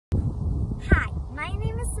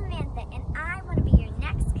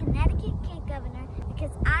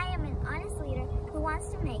because I am an honest leader who wants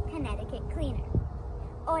to make Connecticut cleaner.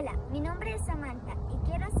 Hola, mi nombre es Samantha y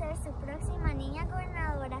quiero ser su próxima niña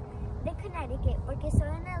gobernadora de Connecticut porque soy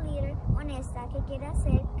una líder honesta que quiere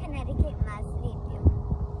hacer Connecticut más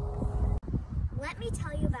limpio. Let me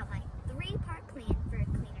tell you about my 3-part plan for a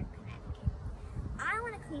cleaner Connecticut. I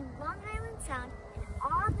want to clean Long Island Sound and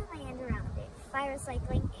all the land around it by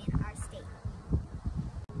recycling in our state.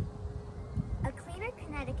 A Cleaner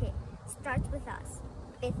Connecticut starts with us,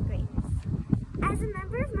 5th graders. As a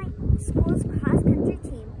member of my school's cross-country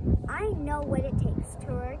team, I know what it takes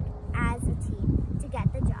to work as a team to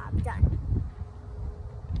get the job done.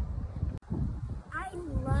 I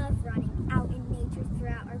love running out in nature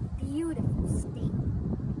throughout our beautiful state.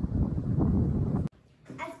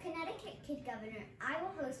 As Connecticut Kid Governor, I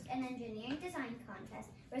will host an engineering design contest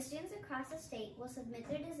where students across the state will submit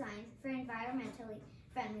their designs for environmentally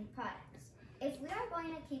friendly products. If we are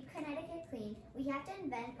going to keep Connecticut clean, we have to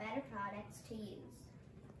invent better products to use.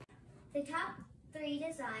 The top 3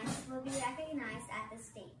 designs will be recognized at the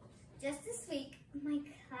state. Just this week, my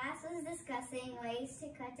class was discussing ways to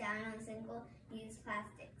cut down on single-use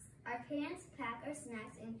plastics. Our parents pack our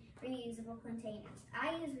snacks in reusable containers.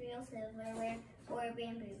 I use real silverware or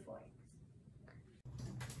bamboo forks.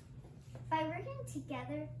 By working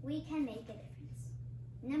together, we can make a difference.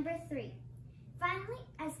 Number 3. Finally,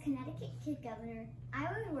 as Connecticut Kid Governor, I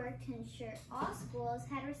would work to ensure all schools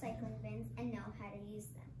had recycling bins and know how to use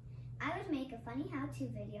them. I would make a funny how-to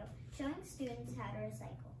video showing students how to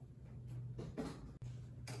recycle.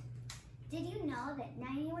 Did you know that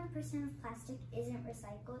 91% of plastic isn't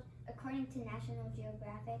recycled, according to National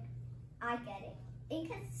Geographic? I get it.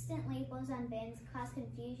 Inconsistent labels on bins cause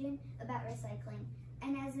confusion about recycling,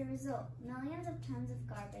 and as a result, millions of tons of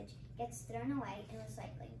garbage gets thrown away in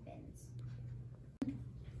recycling bins.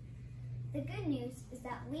 The good news is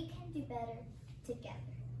that we can do better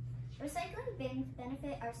together. Recycling bins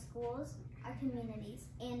benefit our schools, our communities,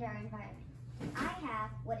 and our environment. I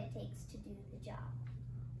have what it takes to do the job.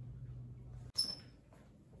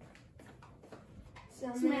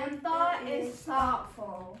 Samantha is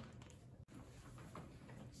thoughtful.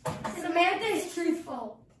 Samantha is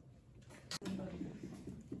truthful.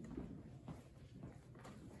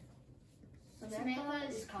 Samantha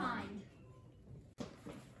is kind.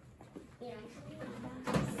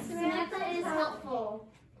 Samantha is helpful.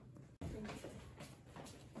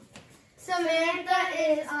 Samantha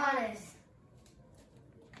is honest.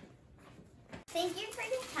 Thank you for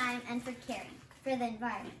your time and for caring for the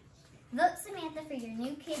environment. Vote Samantha for your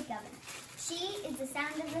new kid governor. She is the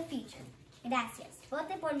sound of the future. Gracias.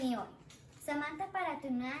 Vote por mí hoy. Samantha para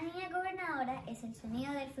tu nueva niña gobernadora es el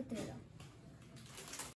sonido del futuro.